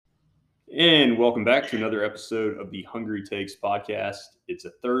And welcome back to another episode of the Hungry Takes podcast. It's a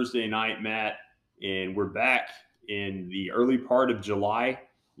Thursday night, Matt, and we're back in the early part of July.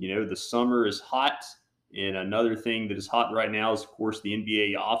 You know, the summer is hot, and another thing that is hot right now is, of course, the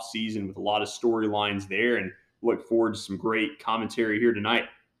NBA offseason with a lot of storylines there, and look forward to some great commentary here tonight.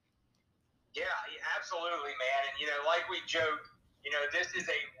 Yeah, absolutely, man. And, like we joke, this is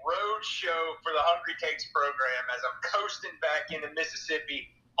a road show for the Hungry Takes program as I'm coasting back into Mississippi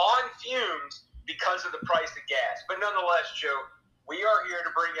on fumes because of the price of gas. But nonetheless, Joe, we are here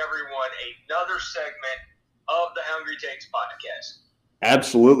to bring everyone another segment of the Hungry Takes podcast.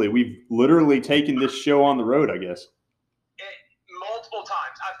 Absolutely. We've literally taken this show on the road, I guess. Multiple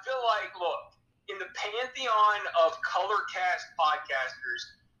times. I feel like, look, in the pantheon of color-cast podcasters,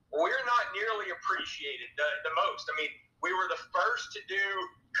 we're not nearly appreciated the most. I mean, we were the first to do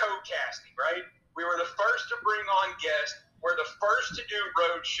co-casting, right? We were the first to bring on guests. We're the first to do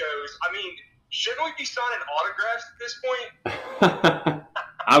road shows. I mean, shouldn't we be signing autographs at this point?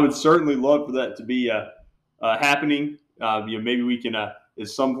 I would certainly love for that to be happening. Maybe we can at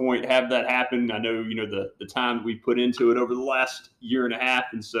some point have that happen. I know, the time that we put into it over the last year and a half,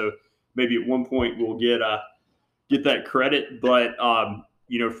 and so maybe at one point we'll get that credit. But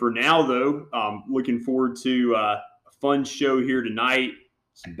for now, though, looking forward to a fun show here tonight.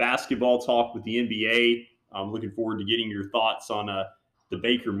 Some basketball talk with the NBA. I'm looking forward to getting your thoughts on the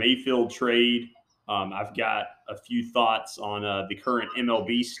Baker Mayfield trade. I've got a few thoughts on the current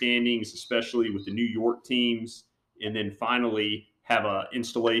MLB standings, especially with the New York teams. And then finally have an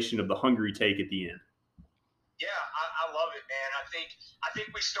installation of the Hungry Take at the end. Yeah, I love it, man. I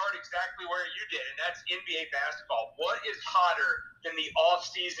think we start exactly where you did, and that's NBA basketball. What is hotter than the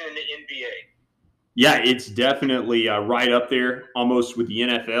offseason in the NBA? Yeah, it's definitely right up there, almost with the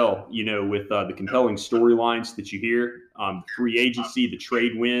NFL, with the compelling storylines that you hear. Free agency, the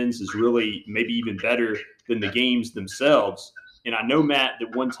trade wins is really maybe even better than the games themselves. And I know, Matt,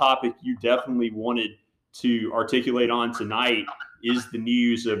 that one topic you definitely wanted to articulate on tonight is the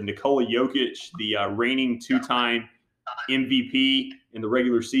news of Nikola Jokic, the reigning two-time MVP in the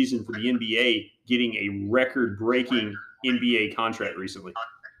regular season for the NBA, getting a record-breaking NBA contract recently.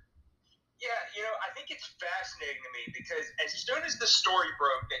 Yeah, I think it's fascinating to me because as soon as the story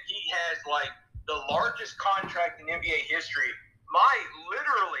broke that he has the largest contract in NBA history, my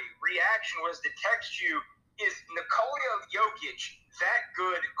literally reaction was to text you, is Nikola Jokic that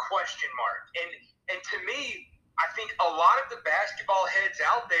good? ? And to me, I think a lot of the basketball heads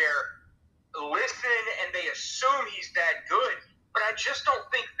out there listen and they assume he's that good, but I just don't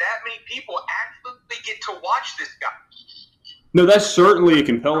think that many people actually get to watch this guy. No, that's certainly a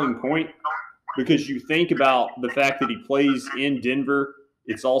compelling point because you think about the fact that he plays in Denver.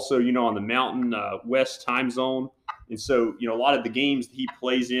 It's also, on the Mountain West time zone. And so, a lot of the games that he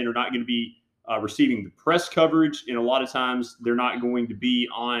plays in are not going to be receiving the press coverage. And a lot of times they're not going to be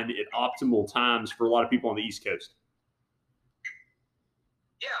on at optimal times for a lot of people on the East Coast.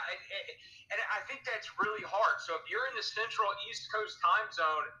 Yeah, and I think that's really hard. So if you're in the Central East Coast time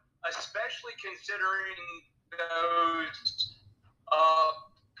zone, especially considering those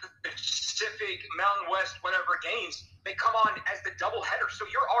Pacific, Mountain West, whatever games, they come on as the doubleheader. So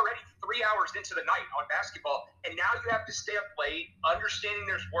you're already 3 hours into the night on basketball, and now you have to stay up late, understanding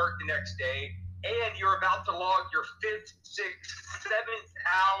there's work the next day, and you're about to log your 5th, 6th, 7th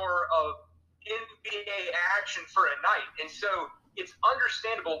hour of NBA action for a night. And so it's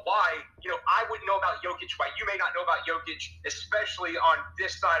understandable why, I wouldn't know about Jokic, why you may not know about Jokic, especially on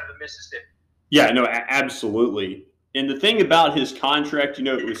this side of the Mississippi. Yeah, no, absolutely. And the thing about his contract,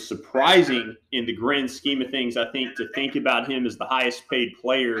 it was surprising in the grand scheme of things, I think, to think about him as the highest paid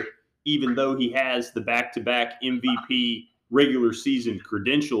player, even though he has the back-to-back MVP regular season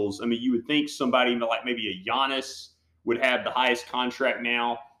credentials. I mean, you would think somebody like maybe a Giannis would have the highest contract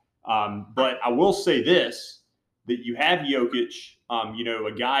now. But I will say this, that you have Jokic,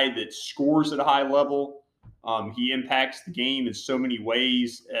 a guy that scores at a high level. He impacts the game in so many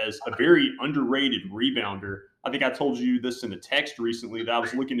ways as a very underrated rebounder. I think I told you this in a text recently that I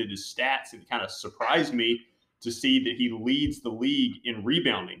was looking at his stats and it kind of surprised me to see that he leads the league in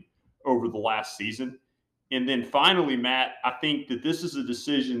rebounding over the last season. And then finally, Matt, I think that this is a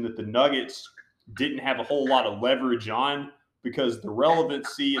decision that the Nuggets didn't have a whole lot of leverage on because the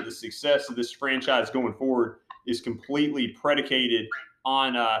relevancy and the success of this franchise going forward is completely predicated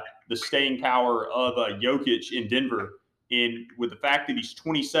on the staying power of Jokic in Denver. And with the fact that he's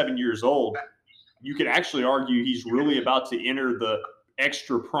 27 years old, you could actually argue he's really about to enter the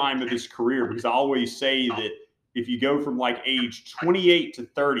extra prime of his career because I always say that if you go from age 28 to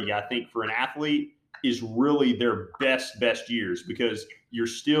 30, I think for an athlete, is really their best years, because you're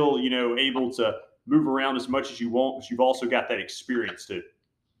still, able to move around as much as you want, but you've also got that experience too.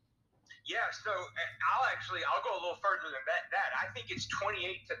 Yeah, so I'll go a little further than that. I think it's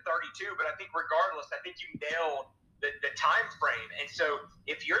 28 to 32, but I think regardless, I think you nailed the time frame. And so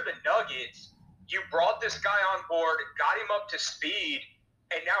if you're the Nuggets, you brought this guy on board, got him up to speed,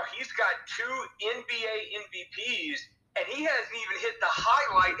 and now he's got 2 NBA MVPs, and he hasn't even hit the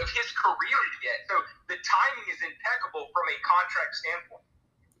highlight of his career yet. So the timing is impeccable from a contract standpoint.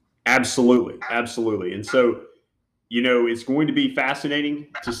 Absolutely. And so, it's going to be fascinating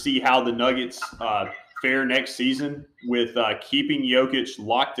to see how the Nuggets fare next season with keeping Jokic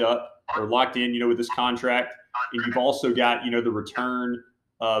locked in, with this contract. And you've also got, the return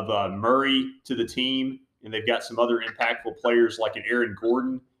of Murray to the team, and they've got some other impactful players like an Aaron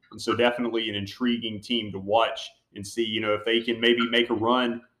Gordon. And so definitely an intriguing team to watch and see, if they can maybe make a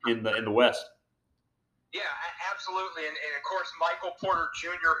run in the West. Yeah, absolutely. And of course, Michael Porter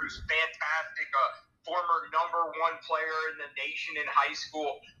Jr., who's fantastic, former #1 player in the nation in high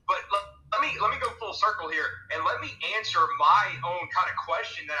school. But let me go full circle here, and let me answer my own kind of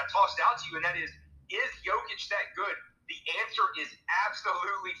question that I tossed out to you, and that is Jokic that good? The answer is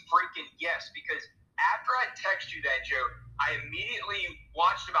absolutely freaking yes, because after I text you that, Joe, I immediately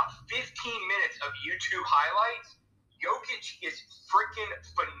watched about 15 minutes of YouTube highlights. Jokic is freaking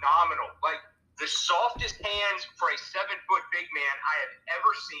phenomenal. Like, the softest hands for a 7-foot big man I have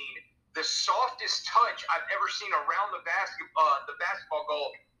ever seen. The softest touch I've ever seen around the basketball goal.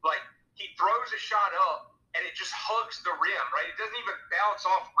 Like, he throws a shot up and it just hugs the rim, right? It doesn't even bounce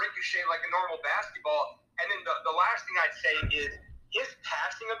off ricochet like a normal basketball. And then the last thing I'd say is his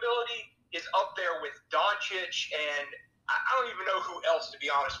passing ability is up there with Doncic, and I don't even know who else, to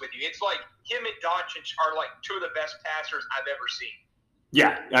be honest with you. It's like him and Doncic are like 2 of the best passers I've ever seen.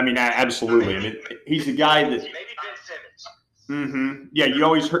 Yeah, I mean, absolutely. I mean, he's a guy that maybe Ben Simmons. Mm-hmm. Yeah, you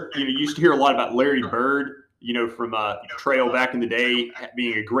always heard, you used to hear a lot about Larry Bird, from Trail back in the day,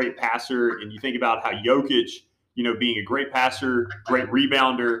 being a great passer. And you think about how Jokic, being a great passer, great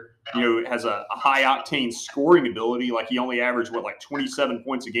rebounder, has a high octane scoring ability. Like, he only averaged 27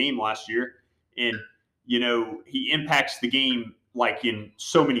 points a game last year. And, he impacts the game like in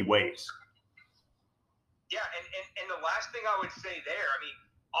so many ways. Yeah, and the last thing I would say there, I mean,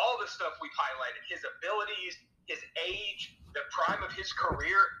 all the stuff we've highlighted, his abilities, his age, the prime of his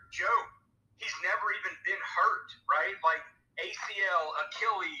career, Joe, he's never even been hurt, right? Like ACL,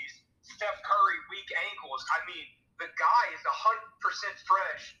 Achilles, Steph Curry, weak ankles. I mean, the guy is 100%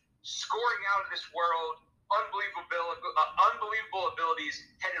 fresh, scoring out of this world, unbelievable abilities,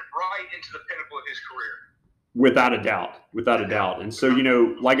 headed right into the pinnacle of his career. Without a doubt. And so,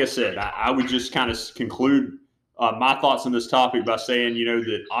 like I said, I would just kind of conclude my thoughts on this topic by saying,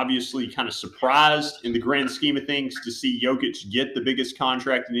 that obviously kind of surprised in the grand scheme of things to see Jokic get the biggest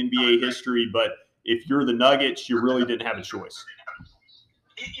contract in NBA history. But if you're the Nuggets, you really didn't have a choice.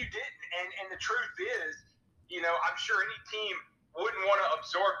 You didn't. And the truth is, I'm sure any team wouldn't want to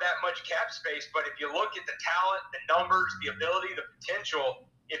absorb that much cap space. But if you look at the talent, the numbers, the ability, the potential,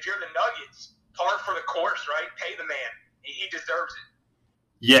 if you're the Nuggets, par for the course, right? Pay the man. He deserves it.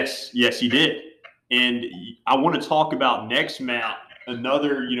 Yes, he did. And I want to talk about next, Matt,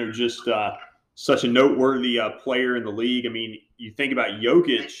 another, just such a noteworthy player in the league. I mean, you think about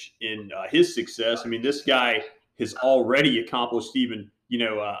Jokic and his success. I mean, this guy has already accomplished even,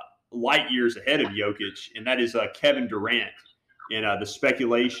 light years ahead of Jokic, and that is Kevin Durant. And the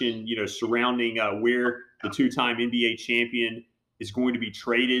speculation, surrounding where the 2-time NBA champion is going to be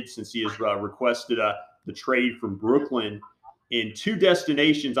traded, since he has requested the trade from Brooklyn. In 2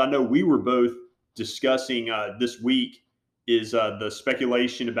 destinations I know we were both discussing this week is the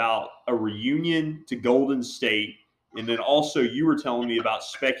speculation about a reunion to Golden State. And then also you were telling me about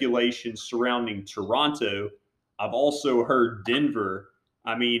speculation surrounding Toronto. I've also heard Denver.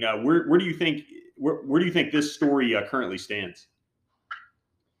 I mean, where do you think this story currently stands?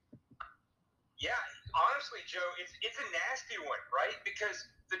 Yeah, honestly, Joe, it's a nasty one, right? Because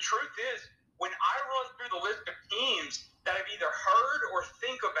the truth is, when I run through the list of teams that I've either heard or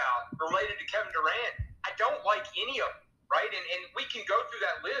think about related to Kevin Durant, I don't like any of them, right? And we can go through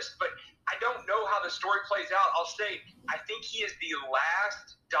that list, but I don't know how the story plays out. I'll say I think he is the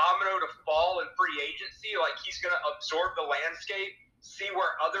last domino to fall in free agency. Like, he's going to absorb the landscape, see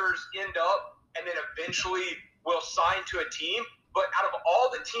where others end up, and then eventually will sign to a team. But out of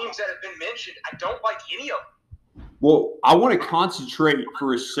all the teams that have been mentioned, I don't like any of them. Well, I want to concentrate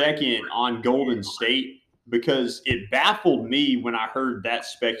for a second on Golden State, because it baffled me when I heard that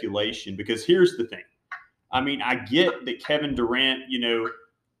speculation. Because here's the thing. I mean, I get that Kevin Durant,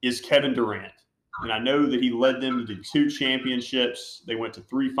 is Kevin Durant. and I know that he led them to 2 championships. They went to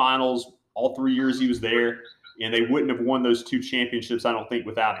 3 finals all 3 years he was there, and they wouldn't have won those 2 championships, I don't think,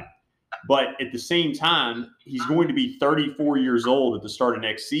 without him. But at the same time, he's going to be 34 years old at the start of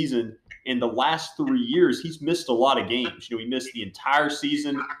next season. In the last 3 years, he's missed a lot of games. He missed the entire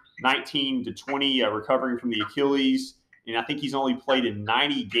season, 19 to 20, recovering from the Achilles. And I think he's only played in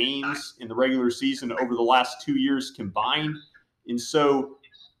 90 games in the regular season over the last 2 years combined. And so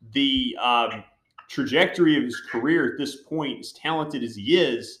the trajectory of his career at this point, as talented as he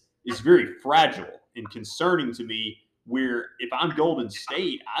is very fragile and concerning to me, where if I'm Golden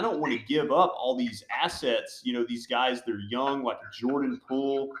State, I don't want to give up all these assets. These guys, they're young, like Jordan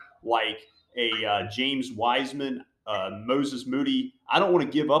Poole, like a James Wiseman, Moses Moody. I don't want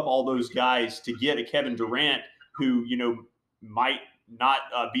to give up all those guys to get a Kevin Durant who, might not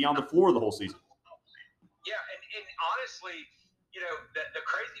be on the floor the whole season. Yeah, and honestly, the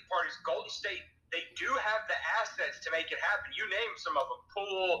crazy part is Golden State, they do have the assets to make it happen. You name some of them.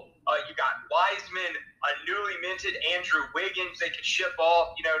 Poole, you got Wiseman, a newly minted Andrew Wiggins they could ship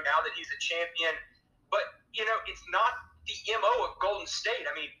off, now that he's a champion. But, it's not the MO of Golden State.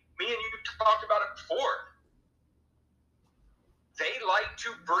 I mean, me and you talked about it before. They like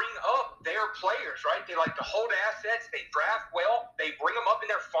to bring up their players, right? They like to hold assets. They draft well. They bring them up in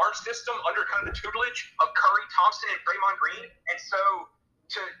their farm system under kind of the tutelage of Curry, Thompson, and Draymond Green. And so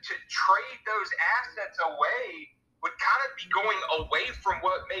to trade those assets away would kind of be going away from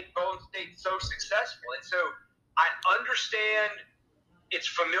what made Golden State so successful. And so I understand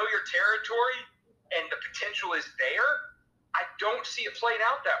it's familiar territory and the potential is there. I don't see it playing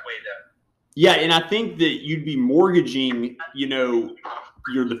out that way, though. Yeah, and I think that you'd be mortgaging,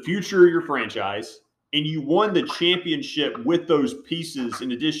 you're the future of your franchise, and you won the championship with those pieces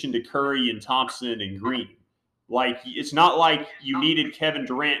in addition to Curry and Thompson and Green. Like, it's not like you needed Kevin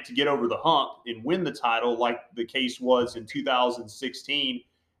Durant to get over the hump and win the title like the case was in 2016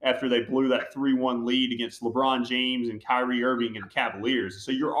 after they blew that 3-1 lead against LeBron James and Kyrie Irving and the Cavaliers.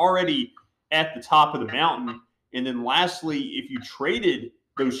 So you're already at the top of the mountain. And then lastly, if you traded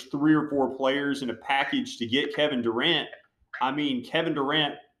those 3 or 4 players in a package to get Kevin Durant, I mean, Kevin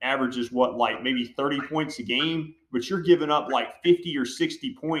Durant averages maybe 30 points a game, but you're giving up like 50 or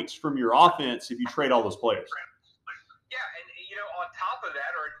 60 points from your offense if you trade all those players. Yeah, and on top of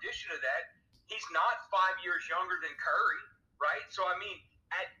that, or in addition to that, he's not 5 years younger than Curry, right? So I mean,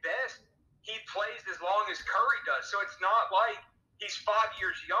 at best, he plays as long as Curry does. So it's not like he's 5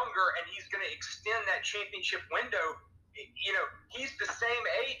 years younger and he's going to extend that championship window. He's the same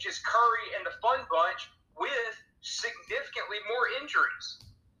age as Curry and the Fun Bunch with significantly more injuries.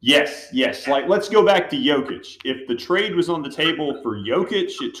 Yes. Like, let's go back to Jokic. If the trade was on the table for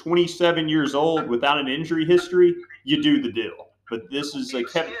Jokic at 27 years old without an injury history, you do the deal. But this is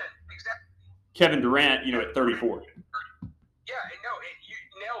Kevin Durant, at 34. Yeah, no,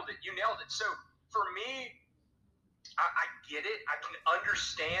 you nailed it. So for me, I get it. I can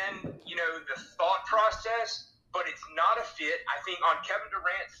understand, the thought process, but it's not a fit. I think on Kevin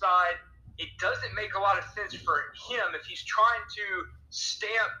Durant's side, it doesn't make a lot of sense for him if he's trying to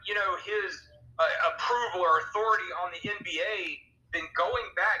stamp, his approval or authority on the NBA. Then going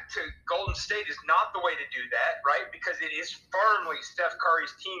back to Golden State is not the way to do that, right? Because it is firmly Steph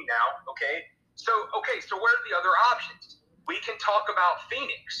Curry's team now. Okay, so where are the other options? We can talk about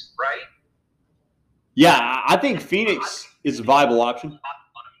Phoenix, right? Yeah, I think Phoenix is a viable option.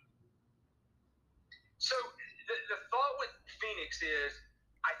 So the thought with Phoenix is,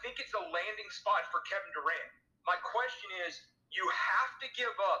 I think it's a landing spot for Kevin Durant. My question is, you have to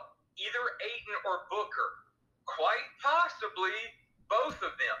give up either Ayton or Booker, quite possibly both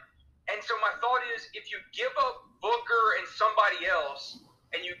of them. And so my thought is, if you give up Booker and somebody else,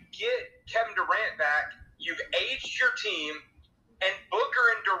 and you get Kevin Durant back, you've aged your team, and Booker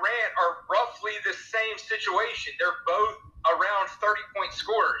and Durant are roughly the same situation. They're both around 30-point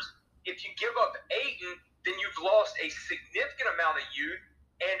scorers. If you give up Ayton, then you've lost a significant amount of youth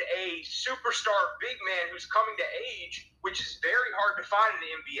and a superstar big man who's coming to age, which is very hard to find in the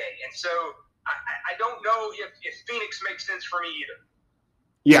NBA. And so I don't know if Phoenix makes sense for me either.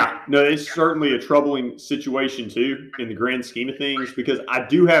 Yeah, no, it's certainly a troubling situation too in the grand scheme of things, because I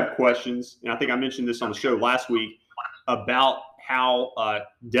do have questions, and I think I mentioned this on the show last week, about how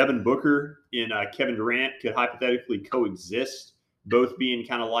Devin Booker and Kevin Durant could hypothetically coexist, both being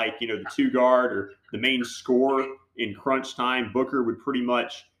kind of like, the 2-guard or the main scorer in crunch time. Booker would pretty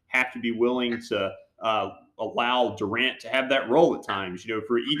much have to be willing to allow Durant to have that role at times,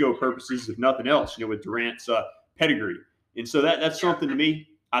 for ego purposes, if nothing else, with Durant's pedigree. And so that's something to me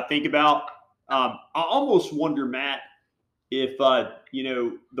I think about. I almost wonder, Matt, if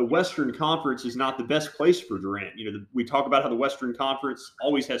the Western Conference is not the best place for Durant. We talk about how the Western Conference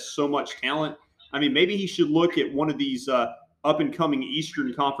always has so much talent. I mean, maybe he should look at one of these up and coming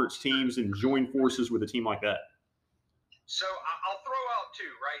Eastern Conference teams and join forces with a team like that. So I'll throw out two,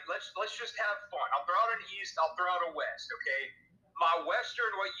 right? Let's just have fun. I'll throw out an East. I'll throw out a West. Okay. My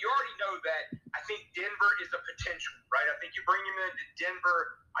Western, well, you already know that I think Denver is a potential, right? I think you bring him into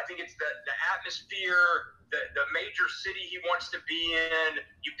Denver. I think it's the atmosphere, the major city he wants to be in.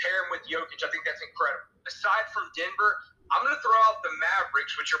 You pair him with Jokic. I think that's incredible. Aside from Denver, I'm going to throw out the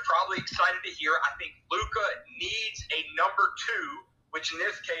Mavericks, which you're probably excited to hear. I think Luka needs a number two, which in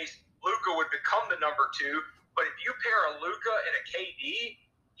this case, Luka would become the number two. But if you pair a Luka and a KD,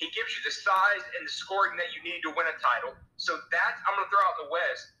 he gives you the size and the scoring that you need to win a title. So that's I'm going to throw out in the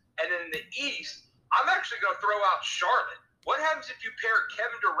West. And then in the East, I'm actually going to throw out Charlotte. What happens if you pair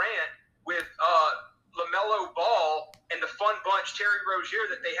Kevin Durant with LaMelo Ball and the fun bunch Terry Rozier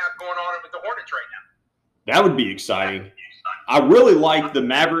that they have going on with the Hornets right now? That would be exciting. I really like the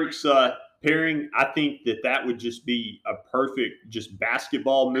Mavericks pairing. I think that would just be a perfect just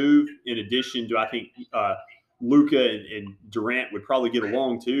basketball move. In addition to, I think Luka and Durant would probably get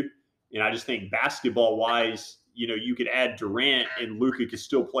along too. And I just think basketball-wise, you could add Durant and Luka could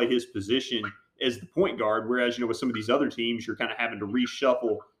still play his position as the point guard, whereas, with some of these other teams, you're kind of having to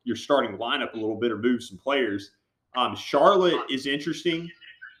reshuffle your starting lineup a little bit or move some players. Charlotte is interesting.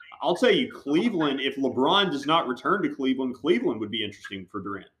 I'll tell you, Cleveland, if LeBron does not return to Cleveland, Cleveland would be interesting for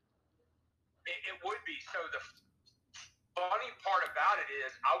Durant. It would be. So the funny part about it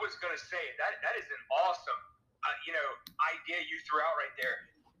is I was going to say that is an awesome idea you threw out right there.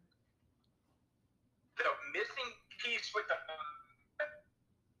 The missing piece with the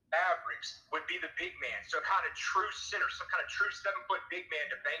Mavericks would be the big man. So kind of true center, some kind of true 7-foot big man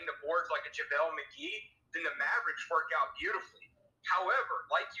to bang the boards like a JaVale McGee. Then the Mavericks work out beautifully. However,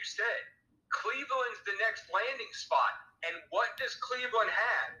 like you said, Cleveland's the next landing spot. And what does Cleveland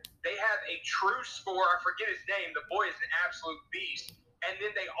have? They have a true scorer. I forget his name. The boy is an absolute beast. And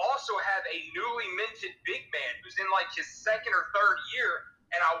then they also have a newly minted big man who's in like his second or third year.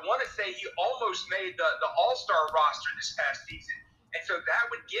 And I want to say he almost made the All-Star roster this past season. And so that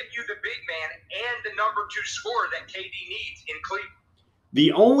would give you the big man and the number two scorer that KD needs in Cleveland.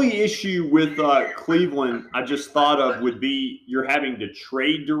 The only issue with Cleveland I just thought of would be you're having to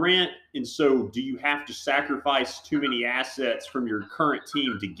trade Durant. And so do you have to sacrifice too many assets from your current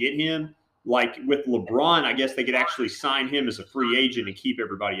team to get him? Like with LeBron, I guess they could actually sign him as a free agent and keep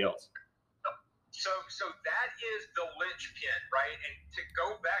everybody else. So that is the linchpin, right? And to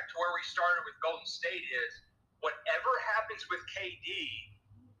go back to where we started with Golden State is whatever happens with KD,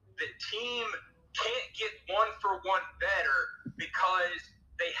 the team can't get one for one better because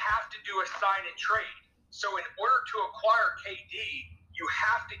they have to do a sign and trade. So in order to acquire KD, you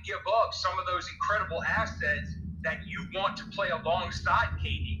have to give up some of those incredible assets that you want to play alongside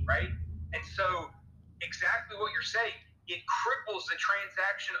KD, right? And so exactly what you're saying, it cripples the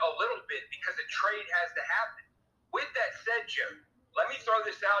transaction a little bit because a trade has to happen. With that said, Joe, let me throw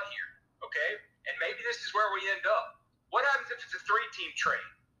this out here, okay? And maybe this is where we end up. What happens if it's a three-team trade?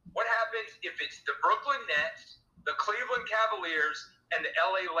 What happens if it's the Brooklyn Nets, the Cleveland Cavaliers, and the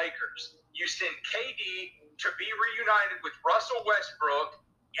LA Lakers? You send KD to be reunited with Russell Westbrook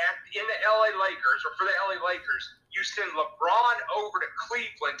in the LA Lakers, or for the LA Lakers. You send LeBron over to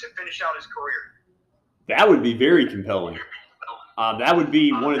Cleveland to finish out his career. That would be very compelling. That would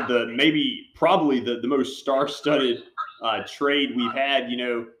be one of the probably the most star-studded trade we've had,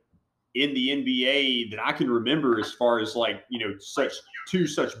 in the NBA that I can remember as far as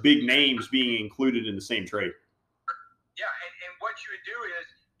such big names being included in the same trade. Yeah, and what you would do is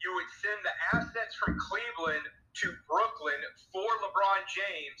you would send the assets from Cleveland to Brooklyn for LeBron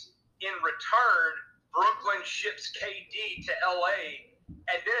James. In return, Brooklyn ships KD to LA.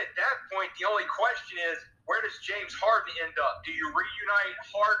 And then at that point, the only question is, where does James Harden end up? Do you reunite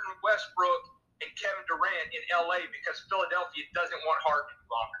Harden, Westbrook, and Kevin Durant in LA because Philadelphia doesn't want Harden any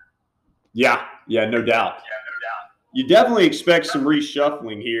longer? Yeah, no doubt. You definitely expect some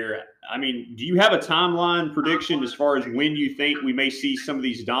reshuffling here. I mean, do you have a timeline prediction as far as when you think we may see some of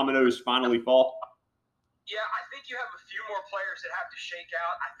these dominoes finally fall? Yeah, I think you have a few more players that have to shake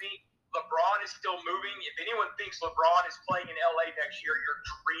out. I think LeBron is still moving. If anyone thinks LeBron is playing in LA next year, you're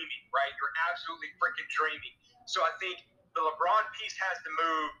dreaming, right? You're absolutely freaking dreaming. So I think the LeBron piece has to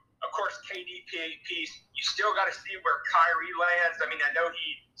move. Of course, KD piece, you still got to see where Kyrie lands. I mean, I know he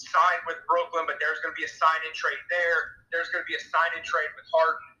signed with Brooklyn, but there's going to be a sign-in trade there. There's going to be a sign-in trade with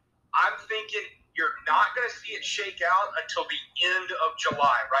Harden. I'm thinking You're not going to see it shake out until the end of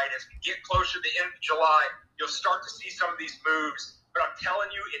July, right? As we get closer to the end of July, you'll start to see some of these moves. But I'm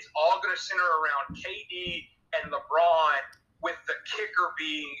telling you, it's all going to center around KD and LeBron, with the kicker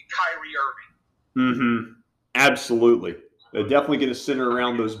being Kyrie Irving. Mm-hmm. Absolutely. They're definitely going to center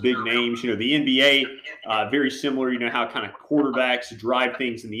around those big names. You know, the NBA, very similar, you know, how kind of quarterbacks drive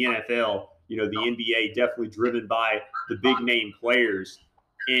things in the NFL. You know, the NBA definitely driven by the big name players.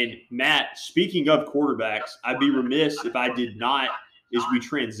 And Matt, speaking of quarterbacks, I'd be remiss if I did not, as we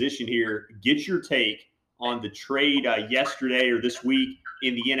transition here, get your take on the trade yesterday or this week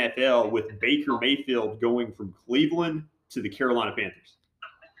in the NFL with Baker Mayfield going from Cleveland to the Carolina Panthers.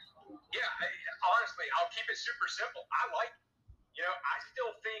 Yeah, honestly, I'll keep it super simple. I like it. You know, I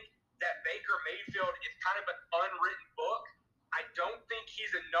still think that Baker Mayfield is kind of an unwritten book. I don't think he's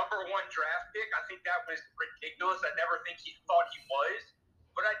a number one draft pick. I think that was ridiculous. I never think he thought he was.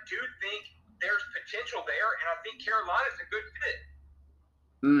 But I do think there's potential there, and I think Carolina's a good fit.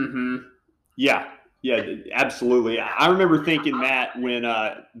 Mm-hmm. Yeah, absolutely. I remember thinking, Matt, when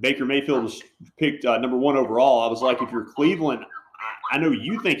Baker Mayfield was picked number one overall, I was like, if you're Cleveland, I know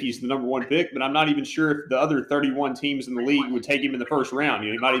you think he's the number one pick, but I'm not even sure if the other 31 teams in the league would take him in the first round. You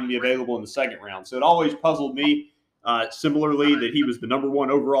know, he might even be available in the second round. So it always puzzled me, similarly, that he was the number one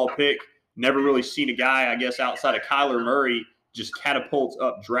overall pick. Never really seen a guy, I guess, outside of Kyler Murray just catapults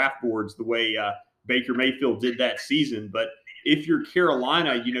up draft boards the way Baker Mayfield did that season. But if you're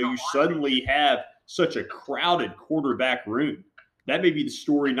Carolina, you know, you suddenly have such a crowded quarterback room. That may be the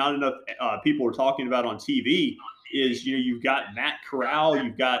story not enough people are talking about on TV is, you know, you've got Matt Corral,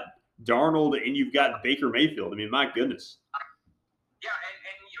 you've got Darnold, and you've got Baker Mayfield. I mean, my goodness. Yeah,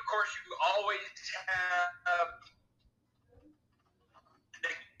 and of course you always have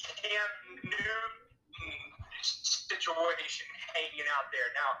the Cam Newton situation hanging out there.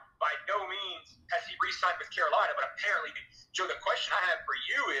 Now, by no means has he re-signed with Carolina, but apparently, Joe, the question I have for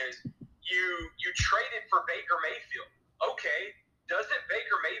you is, you traded for Baker Mayfield. Okay, doesn't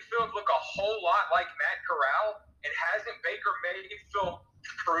Baker Mayfield look a whole lot like Matt Corral? And hasn't Baker Mayfield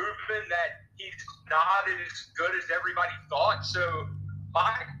proven that he's not as good as everybody thought? So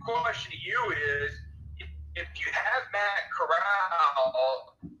my question to you is, if you have Matt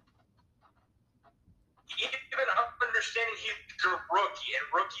Corral, even understanding he's a rookie and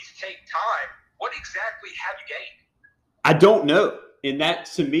rookies take time, what exactly have you gained? I don't know. And that,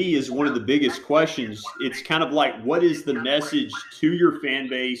 to me, is one of the biggest questions. It's kind of like, what is the message to your fan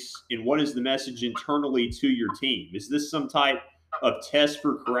base and what is the message internally to your team? Is this some type of test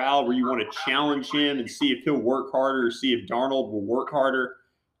for Corral where you want to challenge him and see if he'll work harder, or see if Darnold will work harder?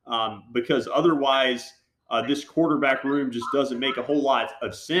 Because otherwise, this quarterback room just doesn't make a whole lot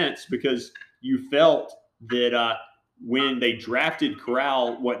of sense, because you felt that when they drafted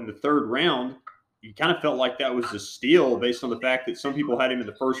Corral, in the third round, you kind of felt like that was a steal based on the fact that some people had him in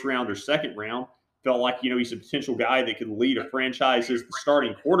the first round or second round. Felt like, you know, he's a potential guy that could lead a franchise as the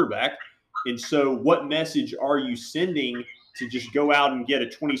starting quarterback. And so what message are you sending to just go out and get a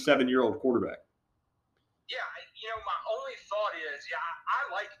 27-year-old quarterback? Yeah, you know, my only thought is, I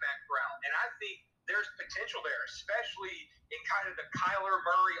like Matt Corral, and I think there's potential there, especially in kind of the Kyler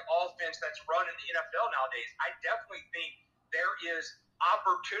Murray offense that's run in the NFL nowadays. I definitely think there is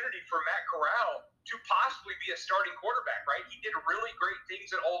opportunity for Matt Corral to possibly be a starting quarterback, right? He did really great things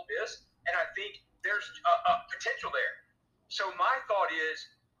at Ole Miss, and I think there's a potential there. So my thought is,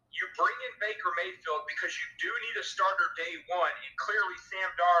 you bring in Baker Mayfield because you do need a starter day one, and clearly Sam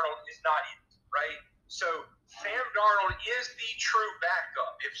Darnold is not in, right? So Sam Darnold is the true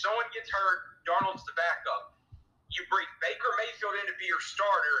backup. If someone gets hurt, Darnold's the backup. You bring Baker Mayfield in to be your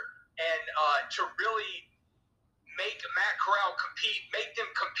starter, and to really make Matt Corral compete, make them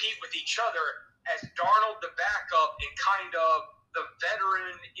compete with each other as Darnold the backup and kind of the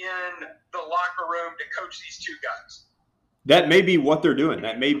veteran in the locker room to coach these two guys. That may be what they're doing.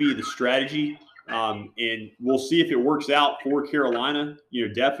 That may be the strategy. And we'll see if it works out for Carolina. You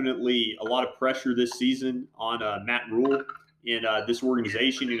know, definitely a lot of pressure this season on Matt Rule and this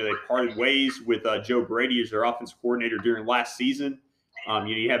organization. You know, they parted ways with Joe Brady as their offensive coordinator during last season. You know,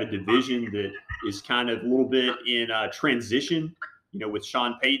 you have a division that is kind of a little bit in transition, you know, with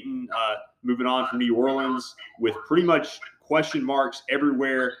Sean Payton moving on from New Orleans, with pretty much question marks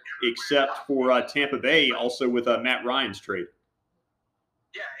everywhere except for Tampa Bay, also with Matt Ryan's trade.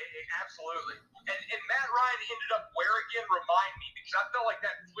 Yeah, absolutely. And Matt Ryan ended up where again? Remind me, because I felt like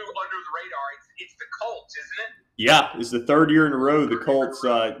that flew under the radar. It's the Colts, isn't it? Yeah, it's the third year in a row the Colts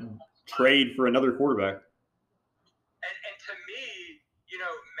trade for another quarterback. And to me, you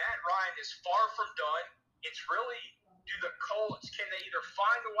know, Matt Ryan is far from done. It's really, do the Colts, can they either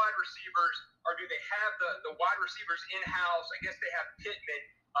find the wide receivers or do they have the wide receivers in-house? I guess they have Pittman.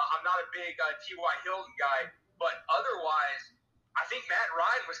 I'm not a big T.Y. Hilton guy, but otherwise, I think Matt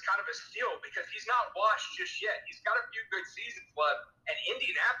Ryan was kind of a steal because he's not washed just yet. He's got a few good seasons left, and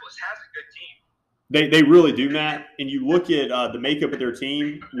Indianapolis has a good team. They really do, Matt. And you look at the makeup of their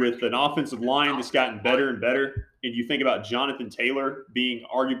team with an offensive line that's gotten better and better, and you think about Jonathan Taylor being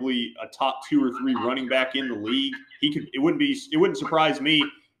arguably a top 2 or 3 running back in the league. It wouldn't surprise me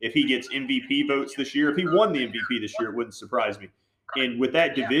if he gets MVP votes this year. If he won the MVP this year, it wouldn't surprise me. And with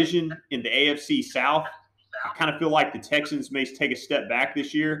that division in the AFC South, I kind of feel like the Texans may take a step back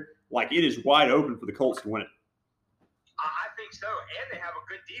this year. Like, it is wide open for the Colts to win it. I think so, and they have a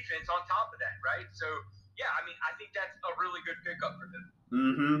good defense on top of that, right? So, yeah, I mean, I think that's a really good pickup for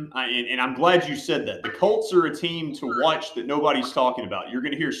them. And I'm glad you said that. The Colts are a team to watch that nobody's talking about. You're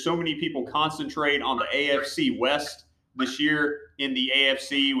going to hear so many people concentrate on the AFC West this year in the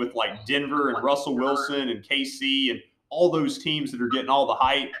AFC with like Denver and Russell Wilson and KC and all those teams that are getting all the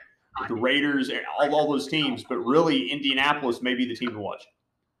hype, with the Raiders, all those teams. But really, Indianapolis may be the team to watch.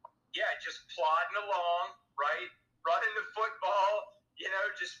 Yeah, just plodding along, right? Running the football,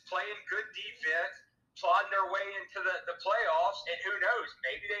 just playing good defense, plodding their way into the playoffs, and who knows,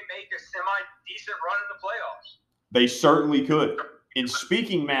 maybe they make a semi-decent run in the playoffs. They certainly could. And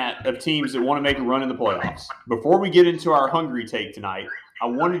speaking, Matt, of teams that want to make a run in the playoffs, before we get into our hungry take tonight, I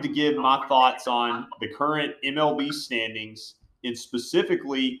wanted to give my thoughts on the current MLB standings and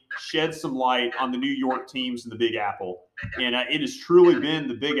specifically shed some light on the New York teams in the Big Apple. And it has truly been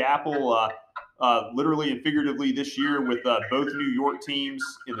the Big Apple literally and figuratively this year with both New York teams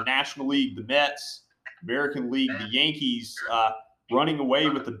in the National League, the Mets, American League, the Yankees, running away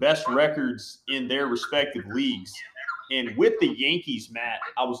with the best records in their respective leagues. And with the Yankees, Matt,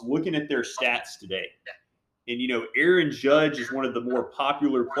 I was looking at their stats today. And, Aaron Judge is one of the more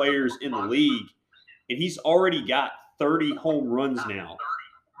popular players in the league, and he's already got 30 home runs now.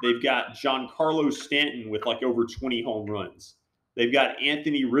 They've got Giancarlo Stanton with like over 20 home runs. They've got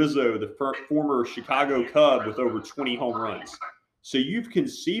Anthony Rizzo, the former Chicago Cub, with over 20 home runs. So you've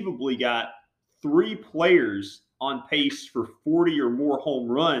conceivably got 3 players on pace for 40 or more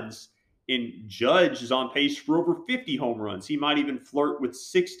home runs, and Judge is on pace for over 50 home runs. He might even flirt with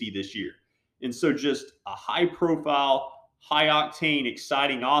 60 this year. And so just a high-profile, high-octane,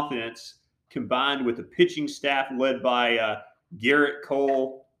 exciting offense combined with a pitching staff led by Garrett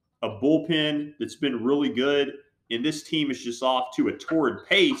Cole, a bullpen that's been really good, and this team is just off to a torrid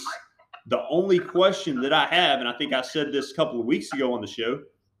pace. The only question that I have, and I think I said this a couple of weeks ago on the show,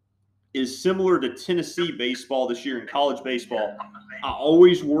 is similar to Tennessee baseball this year in college baseball. I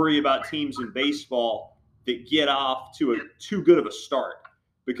always worry about teams in baseball that get off to too good of a start,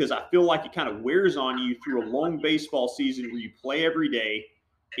 because I feel like it kind of wears on you through a long baseball season where you play every day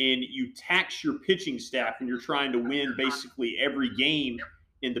and you tax your pitching staff when you're trying to win basically every game,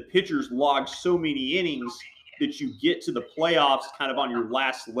 and the pitchers log so many innings that you get to the playoffs kind of on your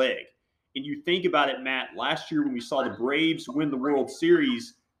last leg. And you think about it, Matt, last year when we saw the Braves win the World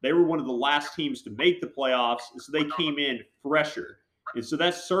Series, they were one of the last teams to make the playoffs, and so they came in fresher. And so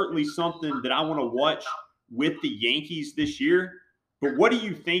that's certainly something that I want to watch with the Yankees this year. But what do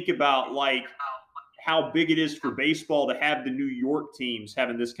you think about, like, how big it is for baseball to have the New York teams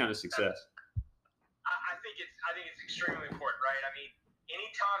having this kind of success? I think it's extremely important, right? I mean,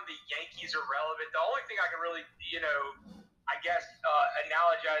 anytime the Yankees are relevant, the only thing I can really,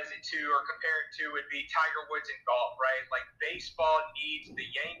 analogize it to or compare it to would be Tiger Woods in golf, right? Like, baseball needs the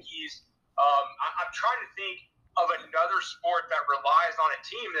Yankees. I'm trying to think of another sport that relies on a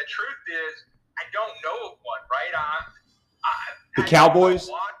team. The truth is, I don't know of one, right? The Cowboys?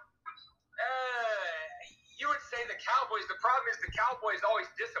 You would say the Cowboys. The problem is the Cowboys always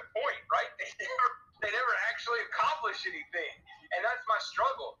disappoint, right? They never actually accomplish anything, and that's my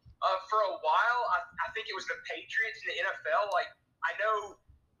struggle. For a while, I think it was the Patriots in the NFL. Like, I know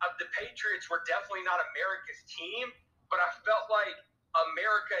the Patriots were definitely not America's team, but I felt like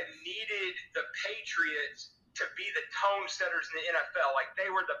America needed the Patriots to be the tone setters in the NFL. Like, they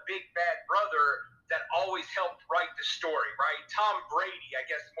were the big bad brother that always helped write the story, right? Tom Brady, I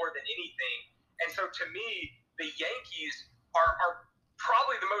guess, more than anything. And so to me, the Yankees are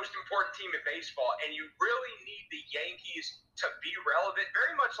probably the most important team in baseball, and you really need the Yankees to be relevant,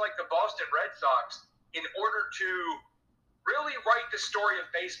 very much like the Boston Red Sox, in order to really write the story of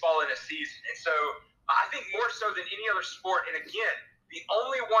baseball in a season. And so I think more so than any other sport, and again, the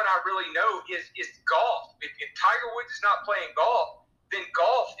only one I really know is golf. If Tiger Woods is not playing golf, then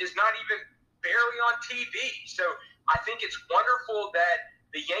golf is not even barely on TV. So I think it's wonderful that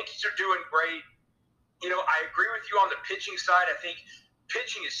the Yankees are doing great. I agree with you on the pitching side. I think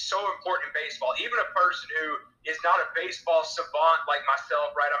pitching is so important in baseball. Even a person who is not a baseball savant like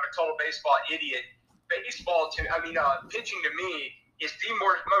myself, right? I'm a total baseball idiot. Pitching to me is the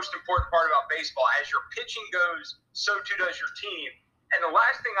most important part about baseball. As your pitching goes, so too does your team. And the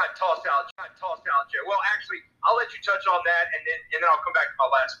last thing I'd toss out, Joe. Well, actually, I'll let you touch on that, and then I'll come back to my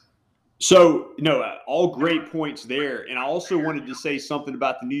last one. So, no, all great points there. And I also wanted to say something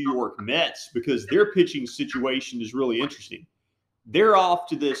about the New York Mets because their pitching situation is really interesting. They're off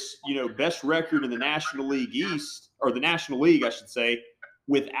to this, best record in the National League East, or the National League, I should say,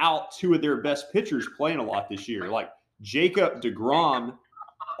 without two of their best pitchers playing a lot this year. Like Jacob deGrom,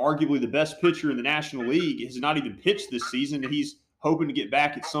 arguably the best pitcher in the National League, has not even pitched this season. He's hoping to get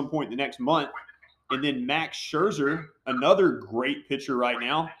back at some point in the next month. And then Max Scherzer, another great pitcher right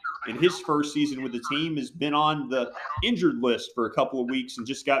now, in his first season with the team, has been on the injured list for a couple of weeks and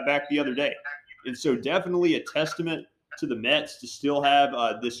just got back the other day. And so definitely a testament to the Mets to still have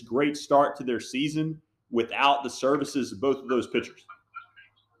this great start to their season without the services of both of those pitchers.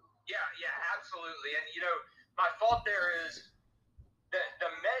 Yeah, absolutely. And, my fault there is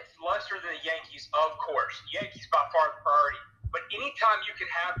the Mets lesser than the Yankees, of course. Yankees by far the priority. But anytime you can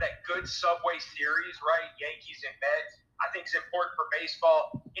have that good Subway Series, right, Yankees and Mets, I think is important for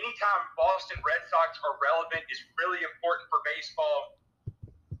baseball. Anytime Boston Red Sox are relevant is really important for baseball.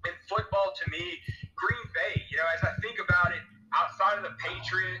 In football, to me, Green Bay, as I think about it, outside of the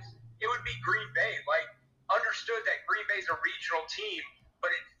Patriots, it would be Green Bay. Like, understood that Green Bay is a regional team, but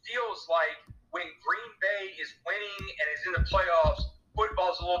it feels like when Green Bay is winning and is in the playoffs,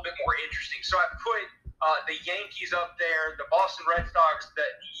 football's a little bit more interesting. So I put the Yankees up there, the Boston Red Sox, the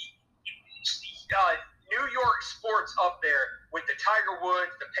New York sports up there with the Tiger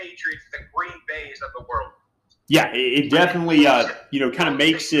Woods, the Patriots, the Green Bays of the world. Yeah, it definitely, kind of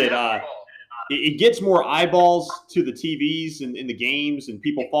makes it it gets more eyeballs to the TVs and in the games and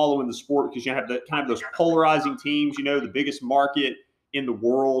people following the sport because you have the kind of those polarizing teams, the biggest market in the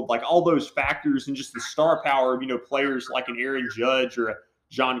world, like all those factors and just the star power of, players like an Aaron Judge or a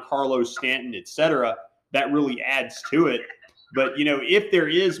Giancarlo Stanton, et cetera, that really adds to it. But, if there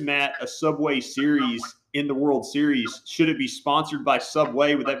is, Matt, a Subway Series in the World Series, should it be sponsored by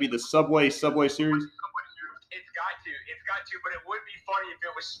Subway? Would that be the Subway Series? It's got to, but it would be funny if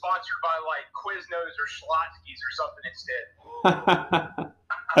it was sponsored by like Quiznos or Schlotzsky's or something instead.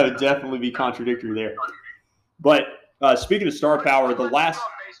 That would definitely be contradictory there. But speaking of star power, the last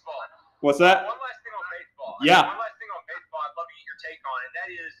what's that? One last thing on baseball. Yeah. One last thing on baseball. I'd love to get your take on it. That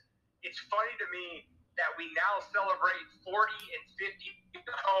is, it's funny to me that we now celebrate 40 and 50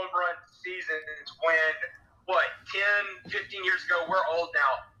 home run seasons when 10, 15 years ago, we're old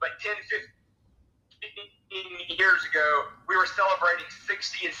now, but 10, 15 years ago, we were celebrating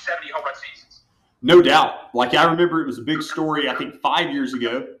 60 and 70 home run seasons. No doubt. Like, I remember it was a big story, I think 5 years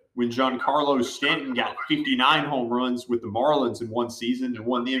ago, when Giancarlo Stanton got 59 home runs with the Marlins in one season and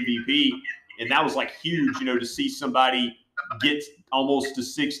won the MVP. And that was like huge, to see somebody get almost to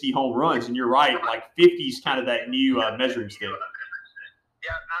 60 home runs. And you're right, like 50 is kind of that new measuring stick.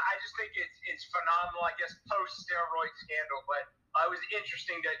 Yeah, I just think it's phenomenal, I guess, post-steroid scandal. But it was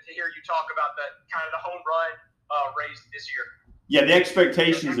interesting to hear you talk about the kind of the home run race this year. Yeah, the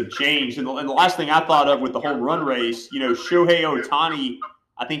expectations have changed. And the last thing I thought of with the home run race, Shohei Ohtani,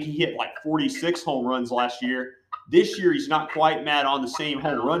 I think he hit like 46 home runs last year. This year, he's not quite, Matt, on the same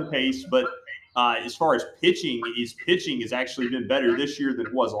home run pace. But as far as pitching, his pitching has actually been better this year than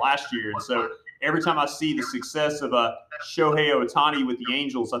it was last year. And so every time I see the success of Shohei Ohtani with the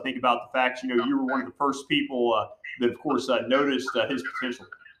Angels, I think about the fact, you were one of the first people that, of course, noticed his potential.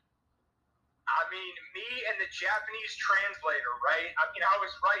 I mean, me and the Japanese translator, right? I mean, I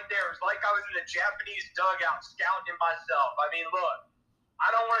was right there. It was like I was in the Japanese dugout scouting myself. I mean, look, I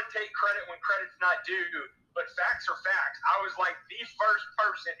don't want to take credit when credit's not due, but facts are facts. I was like the first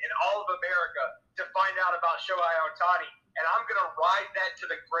person in all of America to find out about Shohei Ohtani, and I'm going to ride that to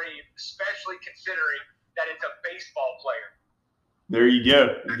the grave, especially considering that it's a baseball player. There you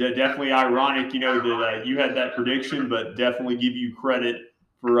go. Definitely ironic, that you had that prediction, but definitely give you credit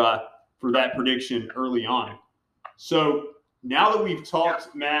for that prediction early on. So now that we've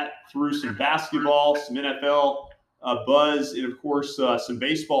talked, Matt, through some basketball, some NFL buzz, and, of course, some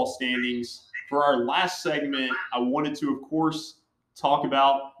baseball standings, for our last segment, I wanted to, of course, talk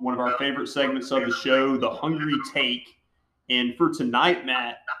about one of our favorite segments of the show, the Hungry Take. And for tonight,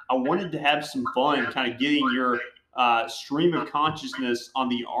 Matt, I wanted to have some fun kind of getting your stream of consciousness on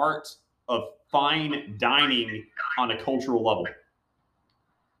the art of fine dining on a cultural level. Man,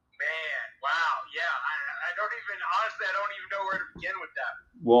 wow, yeah. I don't even know where to begin with that.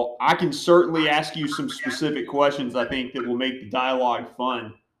 Well, I can certainly ask you some specific questions I think that will make the dialogue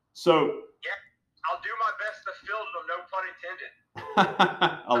fun. So, Yeah, I'll do my best to field them, no pun intended.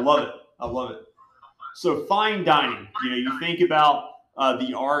 I love it. I love it. So, fine dining, you think about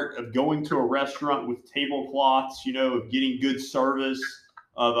the art of going to a restaurant with tablecloths, of getting good service,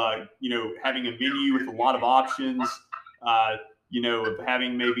 of, having a menu with a lot of options, of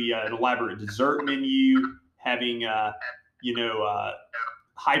having maybe an elaborate dessert menu, having,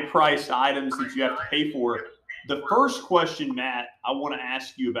 high priced items that you have to pay for. The first question, Matt, I want to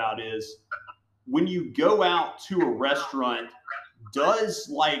ask you about is when you go out to a restaurant, does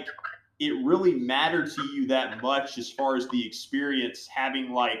like it really matter to you that much as far as the experience having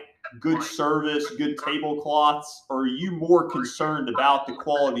like good service, good tablecloths, or are you more concerned about the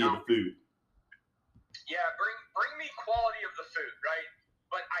quality of the food? Yeah, bring me quality of the food, right?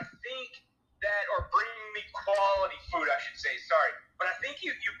 But I think that, or bring me quality food, I should say. Sorry, but I think you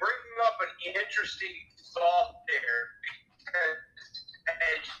bring up an interesting thought there because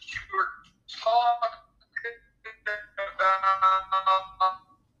as you were talking about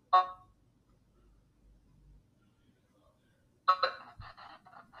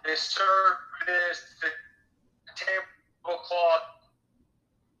the service, the tablecloth,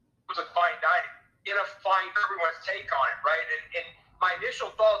 was a fine dining. In a fine, everyone's take on it, right? And my initial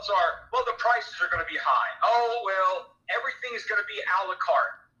thoughts are, well, the prices are going to be high. Oh, well, everything is going to be a la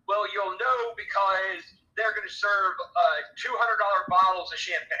carte. Well, you'll know because they're going to serve $200 bottles of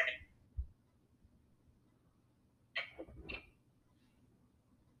champagne.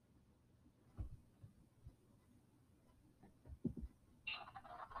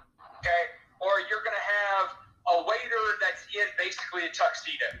 Okay? Or you're going to have a waiter that's in basically a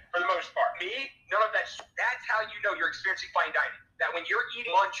tuxedo for the most part. Me, none of that's how you know you're experiencing fine dining. That when you're eating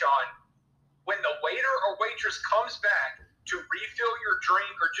lunch on, when the waiter or waitress comes back to refill your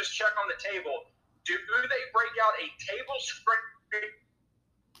drink or just check on the table, do they break out a table scraper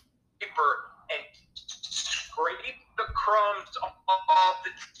and scrape the crumbs off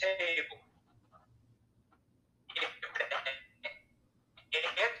the table?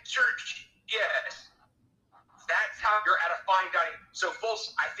 Answer yes. That's how you're at a fine dining. So,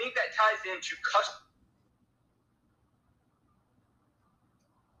 folks, I think that ties into custom.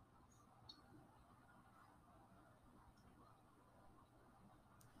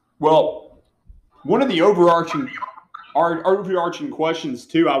 Well, one of the overarching questions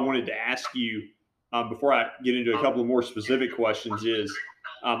too I wanted to ask you before I get into a couple of more specific questions is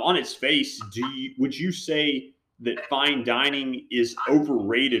on its face, would you say that fine dining is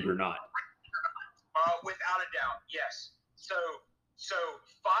overrated or not? Without a doubt, yes. So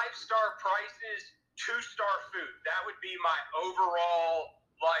 5-star prices, 2-star food. That would be my overall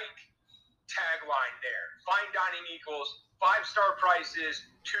tagline there. Fine dining equals 5-star prices,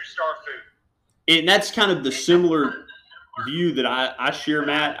 2-star food. And that's kind of the similar view that I share,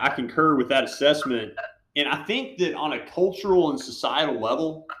 Matt. I concur with that assessment. And I think that on a cultural and societal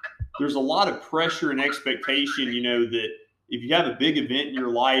level, there's a lot of pressure and expectation, that if you have a big event in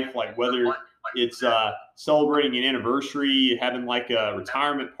your life, like whether it's celebrating an anniversary, having like a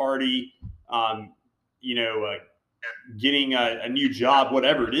retirement party, getting a new job,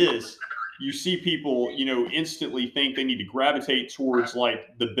 whatever it is, you see people, instantly think they need to gravitate towards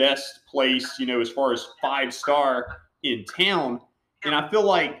like the best place, as far as 5-star in town. And I feel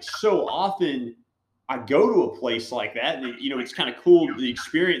like so often I go to a place like that and, it's kind of cool, the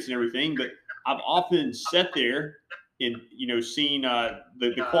experience and everything, but I've often sat there and, seen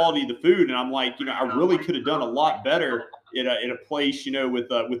the quality of the food. And I'm like, I really could have done a lot better at a place,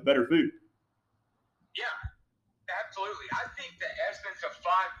 with better food. Yeah, absolutely. I think the essence of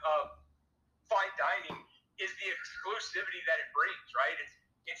fine dining is the exclusivity that it brings, right?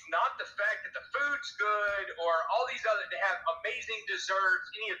 It's not the fact that the food's good or all these other, they have amazing desserts,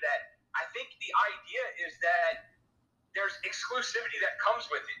 any of that. I think the idea is that there's exclusivity that comes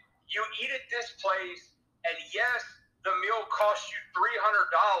with it. You eat at this place, and yes, the meal costs you $300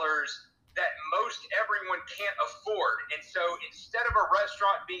 that most everyone can't afford. And so instead of a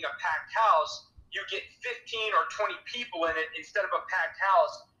restaurant being a packed house, you get 15 or 20 people in it instead of a packed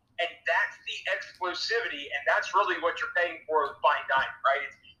house. And that's the exclusivity, and that's really what you're paying for with fine dining, right?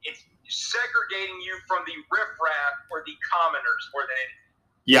 It's segregating you from the riffraff or the commoners more than anything.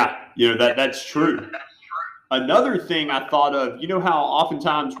 Yeah, that's true. Another thing I thought of, how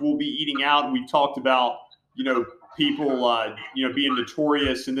oftentimes we'll be eating out, and we've talked about, people, being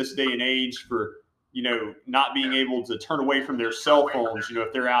notorious in this day and age for, not being able to turn away from their cell phones,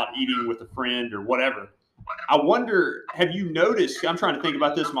 if they're out eating with a friend or whatever. I wonder, have you noticed, I'm trying to think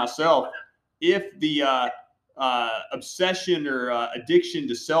about this myself, if the obsession or addiction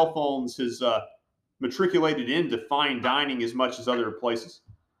to cell phones has matriculated into fine dining as much as other places.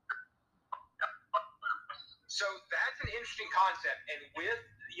 So that's an interesting concept. And with,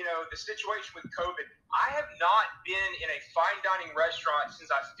 the situation with COVID, I have not been in a fine dining restaurant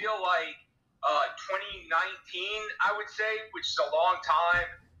since I feel like 2019, I would say, which is a long time.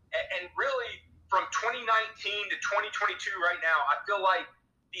 And really, from 2019 to 2022 right now, I feel like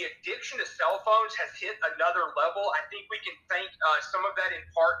the addiction to cell phones has hit another level. I think we can thank some of that in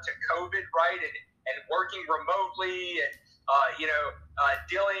part to COVID, right? And working remotely and,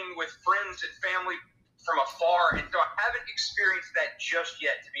 dealing with friends and family from afar. And so I haven't experienced that just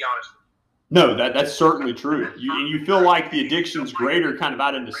yet, to be honest with you. No, that's certainly true. You feel like the addiction's greater kind of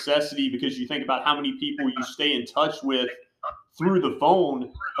out of necessity because you think about how many people you stay in touch with through the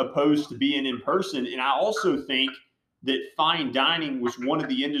phone opposed to being in person. And I also think that fine dining was one of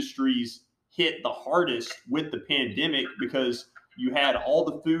the industries hit the hardest with the pandemic because you had all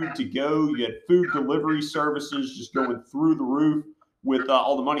the food to go, you had food delivery services just going through the roof with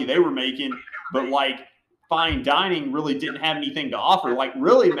all the money they were making. But like fine dining really didn't have anything to offer. Like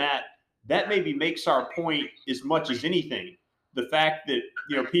really, Matt, that maybe makes our point as much as anything. The fact that,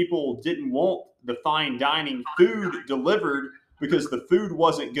 people didn't want the fine dining food delivered because the food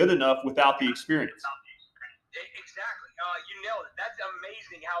wasn't good enough without the experience. Exactly. You nailed it. That's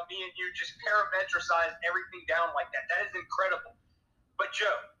amazing how me and you just parametricized everything down like that. That is incredible. But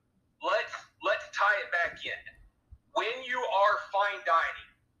Joe, let's tie it back in. When you are fine dining,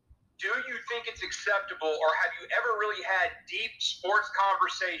 do you think it's acceptable, or have you ever really had deep sports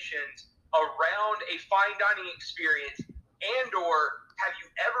conversations around a fine dining experience, and/or have you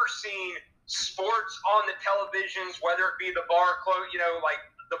ever seen sports on the televisions, whether it be the bar, like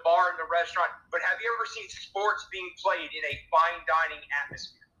the bar and the restaurant, but have you ever seen sports being played in a fine dining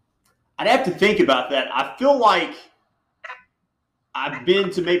atmosphere? I'd have to think about that. I feel like I've been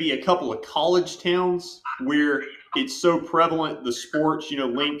to maybe a couple of college towns where it's so prevalent, the sports,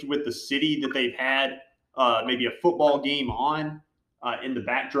 linked with the city, that they've had maybe a football game on in the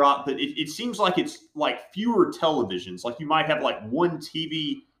backdrop. But it seems like it's like fewer televisions. Like you might have like one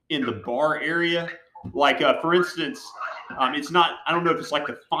TV in the bar area. Like, for instance, it's not, I don't know if it's like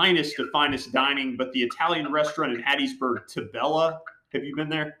the finest of finest dining, but the Italian restaurant in Hattiesburg, Tabella. Have you been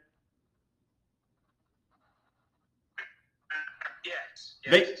there?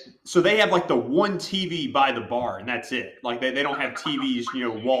 Yes. So they have like the one TV by the bar, and that's it. Like they don't have TVs,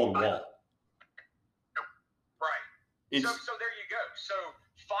 wall to wall. Right. So there you go. So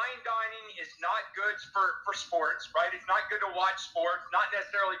fine dining is not good for sports, right? It's not good to watch sports, not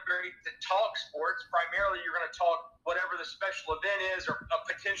necessarily great to talk sports. Primarily, you're going to talk whatever the special event is, or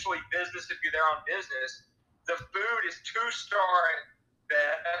potentially business if you're there on business. The food is 2-star at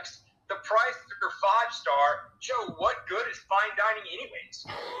best. The prices are 5-star. Joe, what good is fine dining anyways?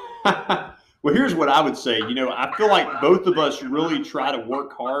 Well, here's what I would say. I feel like both of us really try to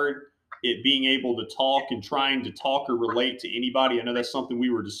work hard at being able to talk and trying to talk or relate to anybody. I know that's something we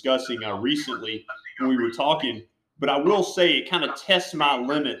were discussing recently when we were talking. But I will say it kind of tests my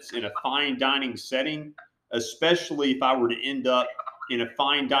limits in a fine dining setting, especially if I were to end up in a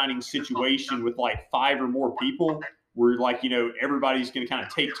fine dining situation with like 5 or more people, where everybody's going to kind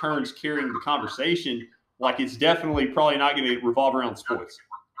of take turns carrying the conversation. Like it's definitely probably not going to revolve around sports.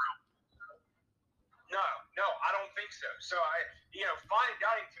 No, I don't think so. So fine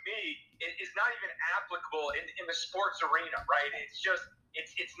dining to me is not even applicable in the sports arena, right? It's just,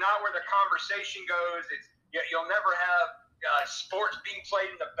 it's not where the conversation goes. You'll never have sports being played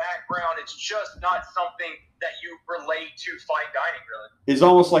in the background. It's just not something that you relate to fine dining, really. It's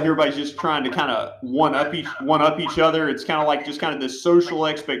almost like everybody's just trying to kind of one up each other. It's kind of like just kind of this social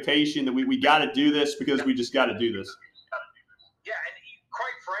expectation that we got to do this because we just got to do this. Yeah, and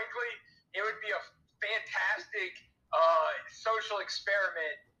quite frankly, it would be a fantastic social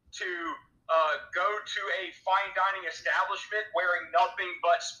experiment to go to a fine dining establishment wearing nothing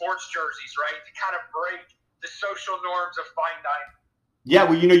but sports jerseys, right? To kind of break the social norms of fine dining. Yeah,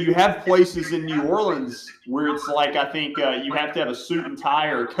 well, you have places in New Orleans where it's like, I think you have to have a suit and tie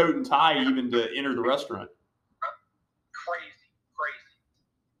or a coat and tie even to enter the restaurant. Crazy.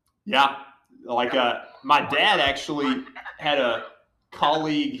 Yeah, like my dad actually had a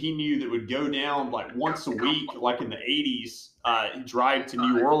colleague he knew that would go down like once a week, like in the 80s, drive to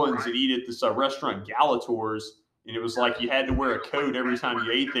New Orleans and eat at this restaurant Galatours, and it was like you had to wear a coat every time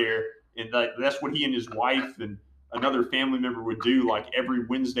you ate there, and that's what he and his wife and another family member would do, like every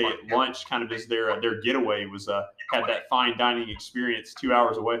Wednesday at lunch, kind of as their getaway, was have that fine dining experience 2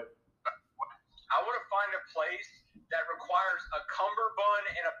 hours away. I want to find a place that requires a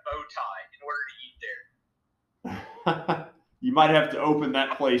cummerbund and a bow tie in order to eat there. You might have to open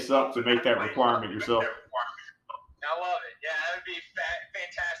that place up to make that requirement yourself. I love it. Yeah, that would be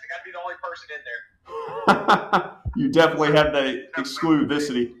fantastic. I'd be the only person in there. You definitely have that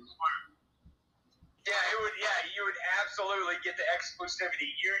exclusivity. Yeah, it would. Yeah, you would absolutely get the exclusivity.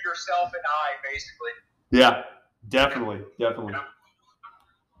 You, yourself, and I, basically. Yeah, definitely.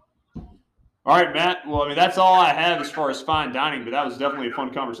 All right, Matt. Well, I mean, that's all I have as far as fine dining, but that was definitely a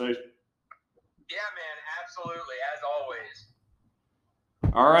fun conversation. Yeah, man, absolutely, as always.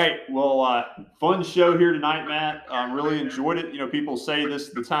 All right. Well, fun show here tonight, Matt. Really enjoyed it. You know, people say this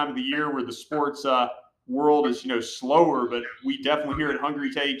is the time of the year where the sports world is, slower, but we definitely here at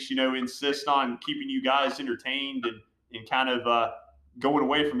Hungry Takes, insist on keeping you guys entertained and kind of going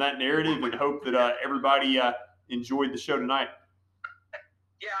away from that narrative, and hope that everybody enjoyed the show tonight.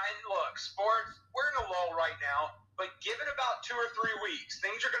 Yeah, and look, sports, we're in a lull right now, but give it about 2 or 3 weeks.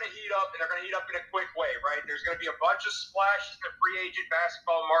 Things are going to heat up, and they're going to heat up in a quick way, right? There's going to be a bunch of splashes in the free agent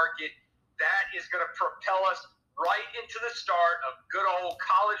basketball market. That is going to propel us right into the start of good old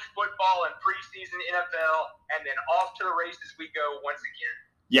college football and preseason NFL, and then off to the races we go once again.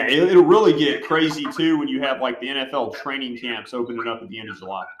 Yeah, it'll really get crazy, too, when you have, like, the NFL training camps opening up at the end of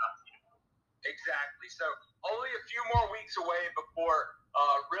July. Exactly. So only a few more weeks away before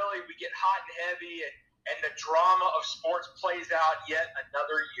really we get hot and heavy, and the drama of sports plays out yet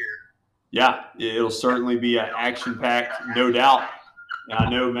another year. Yeah, it'll certainly be action-packed, no doubt. And I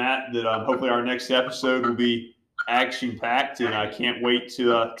know, Matt, that hopefully our next episode will be action-packed, and I can't wait to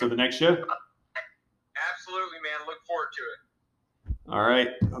the next show. Absolutely, man. Look forward to it. All right.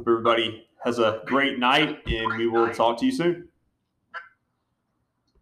 Hope everybody has a great night, and we will talk to you soon.